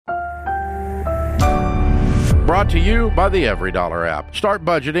brought to you by the EveryDollar app. Start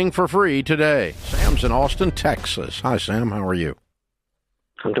budgeting for free today. Sam's in Austin, Texas. Hi, Sam. How are you?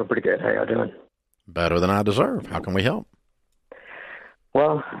 I'm doing pretty good. How y'all doing? Better than I deserve. How can we help?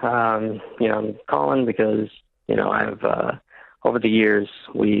 Well, I'm calling because, I've, over the years,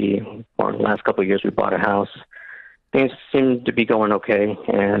 in the last couple of years, we bought a house. Things seemed to be going okay,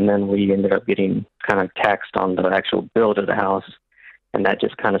 and then we ended up getting kind of taxed on the actual build of the house, and that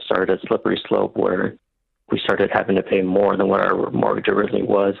just kind of started a slippery slope where we started having to pay more than what our mortgage originally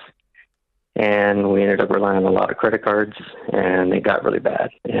was, and we ended up relying on a lot of credit cards, and it got really bad.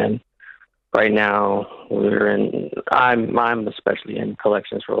 And right now, I'm especially in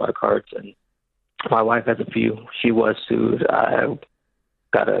collections for a lot of cards, and my wife has a few. She was sued. I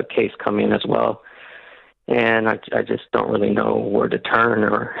got a case coming as well. And I just don't really know where to turn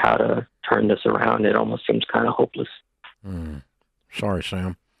or how to turn this around. It almost seems kind of hopeless. Sorry,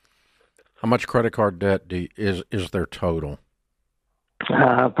 Sam. How much credit card debt is there total?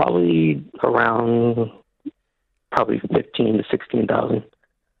 Probably around 15 to 16,000.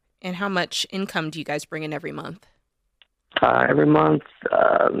 And how much income do you guys bring in every month? Every month,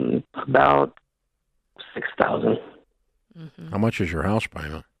 about 6,000. Mm-hmm. How much is your house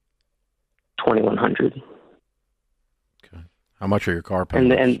payment? 2,100. Okay. How much are your car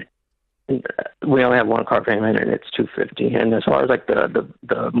payments? And we only have one car payment, and it's $250. And as far as like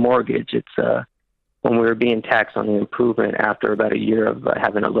the mortgage, it's when we were being taxed on the improvement after about a year of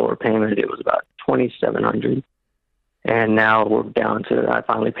having a lower payment, it was about $2,700. And now we're down to, I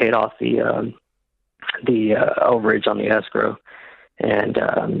finally paid off the overage on the escrow, and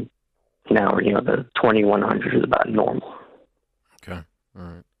now the $2,100 is about normal. Okay, all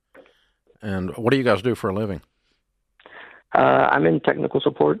right. And what do you guys do for a living? I'm in technical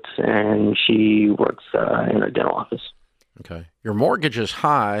support, and she works in a dental office. Okay. Your mortgage is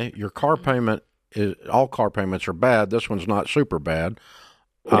high. Your car payment is, all car payments are bad. This one's not super bad.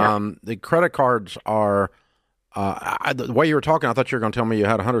 Yeah. The credit cards are, the way you were talking, I thought you were going to tell me you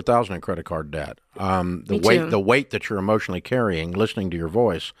had $100,000 in credit card debt. The weight that you're emotionally carrying, listening to your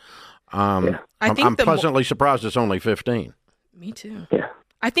voice. I'm pleasantly surprised it's only 15. Me too. Yeah.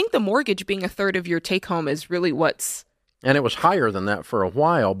 I think the mortgage being a third of your take home is really what's. And it was higher than that for a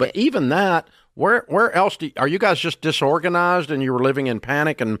while. But even that, where else are you guys just disorganized and you were living in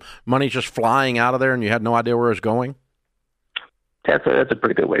panic and money's just flying out of there and you had no idea where it was going? That's a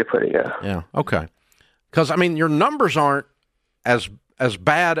pretty good way to put it, yeah. Yeah, okay. Because, I mean, your numbers aren't as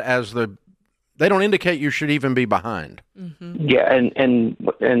bad as they don't indicate you should even be behind. Mm-hmm. Yeah,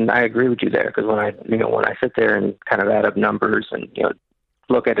 and I agree with you there, because when I sit there and kind of add up numbers and,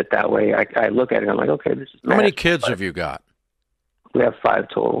 look at it that way, I look at it and I'm like, okay, this is How many kids have you got? We have 5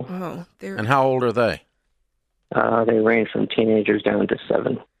 total. Oh, and how old are they? They range from teenagers down to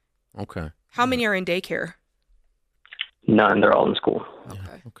 7. Okay. How many are in daycare? None. They're all in school.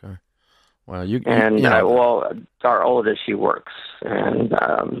 Okay. Well, our oldest, she works, and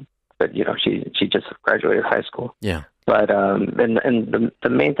but she just graduated high school. Yeah. But and the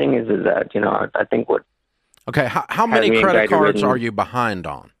main thing is that I think what. Okay. How many credit cards are you behind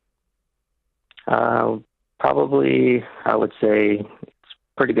on? Probably, I would say it's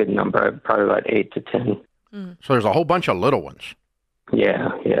a pretty good number. Probably about 8 to 10. Mm. So there's a whole bunch of little ones. Yeah.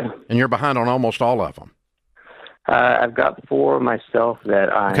 And you're behind on almost all of them. I've got 4 myself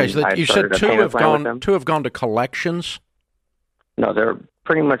that I. Okay, so you said 2 have gone to collections. No, they're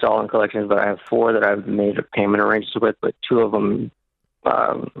pretty much all in collections, but I have 4 that I've made a payment arrangements with, but 2 of them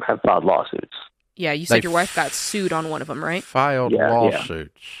have filed lawsuits. Yeah, you said your wife got sued on one of them, right? Filed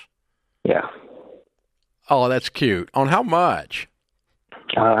lawsuits. Yeah. Oh, that's cute. On how much?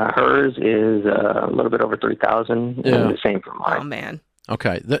 Hers is a little bit over $3,000, and the same for mine. Oh, man.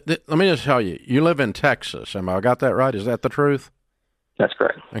 Okay, let me just tell you, you live in Texas. Am I got that right? Is that the truth? That's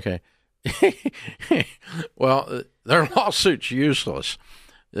correct. Okay. Well, their lawsuit's useless.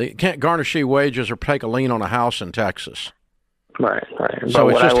 They can't garnish wages or take a lien on a house in Texas. Right. So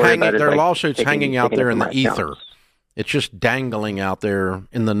it's just hanging. Their lawsuit's hanging out there in the ether. It's just dangling out there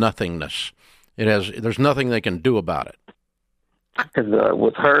in the nothingness. There's nothing they can do about it. Because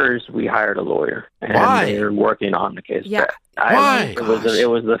with hers, we hired a lawyer, and Why? they're working on the case. Yeah. Why? It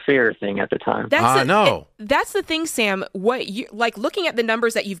was the fear thing at the time. I know. That's the thing, Sam. What you like looking at the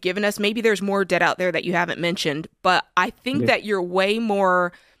numbers that you've given us, maybe there's more debt out there that you haven't mentioned, but I think that you're way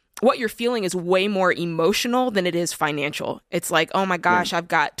more. What you're feeling is way more emotional than it is financial. It's like, oh my gosh, I've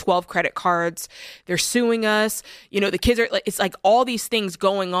got 12 credit cards. They're suing us. The kids are, it's like all these things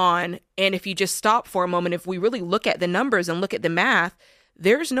going on. And if you just stop for a moment, if we really look at the numbers and look at the math,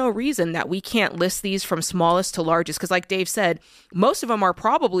 there's no reason that we can't list these from smallest to largest. Because like Dave said, most of them are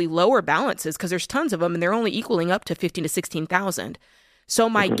probably lower balances because there's tons of them and they're only equaling up to 15 to 16,000. So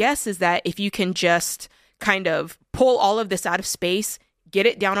my guess is that if you can just kind of pull all of this out of space, get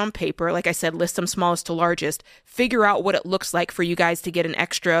it down on paper, like I said, list them smallest to largest, figure out what it looks like for you guys to get an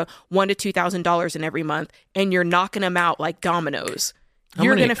extra $1,000 to $2,000 in every month, and you're knocking them out like dominoes.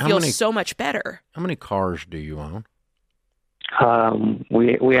 You're going to feel so much better. How many cars do you own?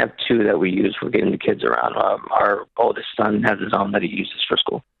 We have 2 that we use for getting the kids around. Our oldest son has his own that he uses for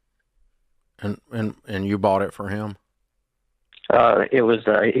school. And you bought it for him? It was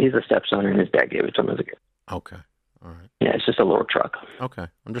he's a stepson, and his dad gave it to him as a gift. Okay, all right. Yeah, it's just a little truck. Okay,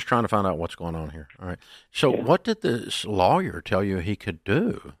 I'm just trying to find out what's going on here. All right. So, what did this lawyer tell you he could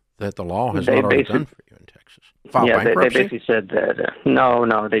do that the law has not already done for you in Texas? File bankruptcy? They basically said that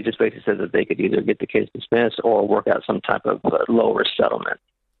no. They just basically said that they could either get the case dismissed or work out some type of lower settlement.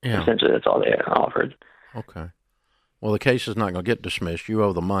 Yeah. Essentially, that's all they offered. Okay. Well, the case is not going to get dismissed. You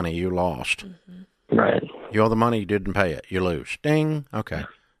owe the money. You lost. Mm-hmm. Right. You owe the money. You didn't pay it. You lose. Ding. Okay.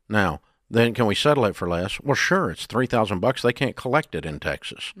 Now, then can we settle it for less? Well, sure. It's $3,000. They can't collect it in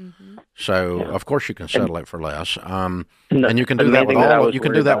Texas. Mm-hmm. So, of course, you can settle it for less. And you can do that with all. You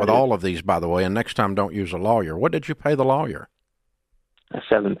can do that with all of these, by the way. And next time, don't use a lawyer. What did you pay the lawyer?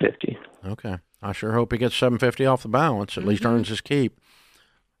 $750. Okay. I sure hope he gets $750 off the balance. At least earns his keep.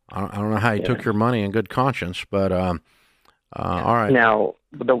 I don't know how he took your money in good conscience, but all right. Now,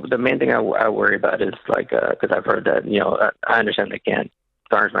 the main thing I worry about is because I've heard that I understand they can't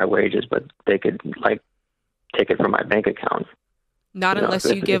garnish my wages, but they could take it from my bank account. Not unless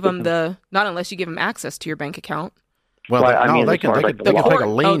you give them access to your bank account. Well, they can take a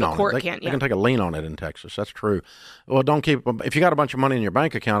lien on it. They can take a lien on it in Texas. That's true. Well, don't keep. If you got a bunch of money in your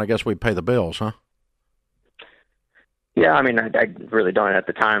bank account, I guess we'd pay the bills, huh? Yeah, I mean, I really don't at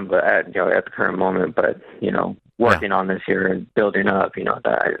the time, but at the current moment. But working on this here and building up,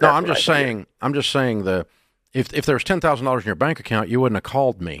 that. No, I'm just saying. I'm just saying if there was $10,000 in your bank account, you wouldn't have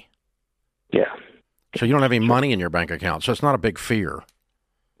called me. Yeah. So you don't have any money in your bank account, so it's not a big fear.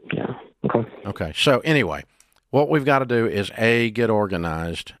 Yeah. Okay. Okay. So anyway, what we've got to do is A, get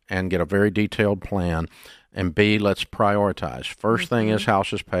organized and get a very detailed plan, and B, let's prioritize. First thing is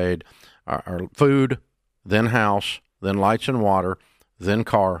house is paid, our food, then house, then lights and water, then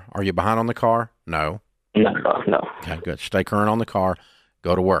car. Are you behind on the car? No. No. Okay, good. Stay current on the car.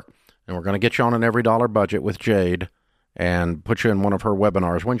 Go to work. And we're going to get you on an every dollar budget with Jade and put you in one of her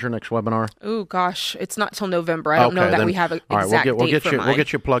webinars. When's your next webinar? Oh, gosh. It's not till November. I don't know that we have an exact date for mine. We'll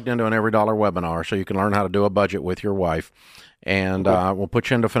get you plugged into an every dollar webinar so you can learn how to do a budget with your wife. And we'll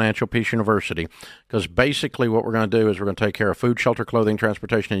put you into Financial Peace University, because basically what we're going to do is we're going to take care of food, shelter, clothing,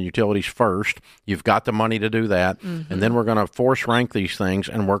 transportation, and utilities first. You've got the money to do that. Mm-hmm. And then we're going to force rank these things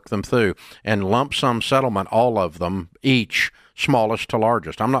and work them through. And lump sum settlement, all of them, each, smallest to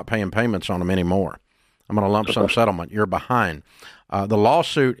largest. I'm not paying payments on them anymore. I'm going to lump sum settlement. You're behind. The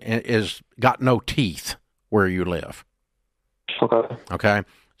lawsuit is got no teeth where you live. Okay?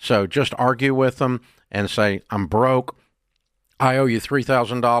 So just argue with them and say, I'm broke. I owe you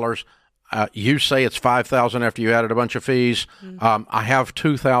 $3,000. You say it's $5,000 after you added a bunch of fees. I have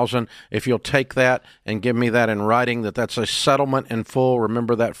 $2,000. If you'll take that and give me that in writing, that's a settlement in full.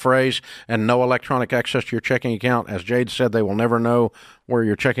 Remember that phrase. And no electronic access to your checking account. As Jade said, they will never know where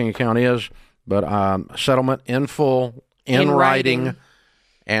your checking account is. But settlement in full, in writing.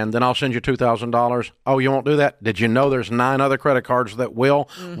 And then I'll send you $2,000. Oh, you won't do that? Did you know there's 9 other credit cards that will?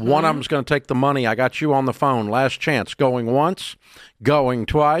 Mm-hmm. One of them's going to take the money. I got you on the phone. Last chance. Going once, going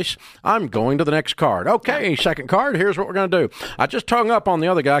twice. I'm going to the next card. Okay, second card. Here's what we're going to do. I just hung up on the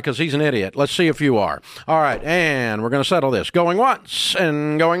other guy because he's an idiot. Let's see if you are. All right, and we're going to settle this. Going once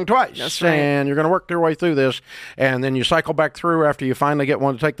and going twice. That's right. And you're going to work your way through this. And then you cycle back through after you finally get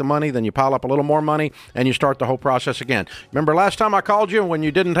one to take the money. Then you pile up a little more money, and you start the whole process again. Remember last time I called you when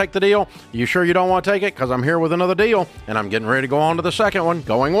you didn't take the deal? You sure you don't want to take it? Because I'm here with another deal, and I'm getting ready to go on to the second one.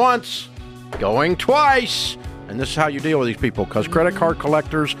 Going once, going twice. And this is how you deal with these people, because credit card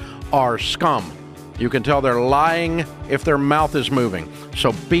collectors are scum. You can tell they're lying if their mouth is moving.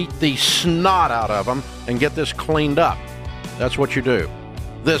 So beat the snot out of them and get this cleaned up. That's what you do.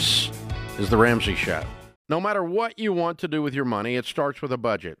 This is The Ramsey Show. No matter what you want to do with your money, it starts with a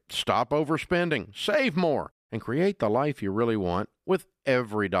budget. Stop overspending, save more, and create the life you really want with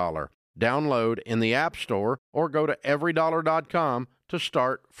Every Dollar. Download in the App Store or go to everydollar.com to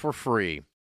start for free.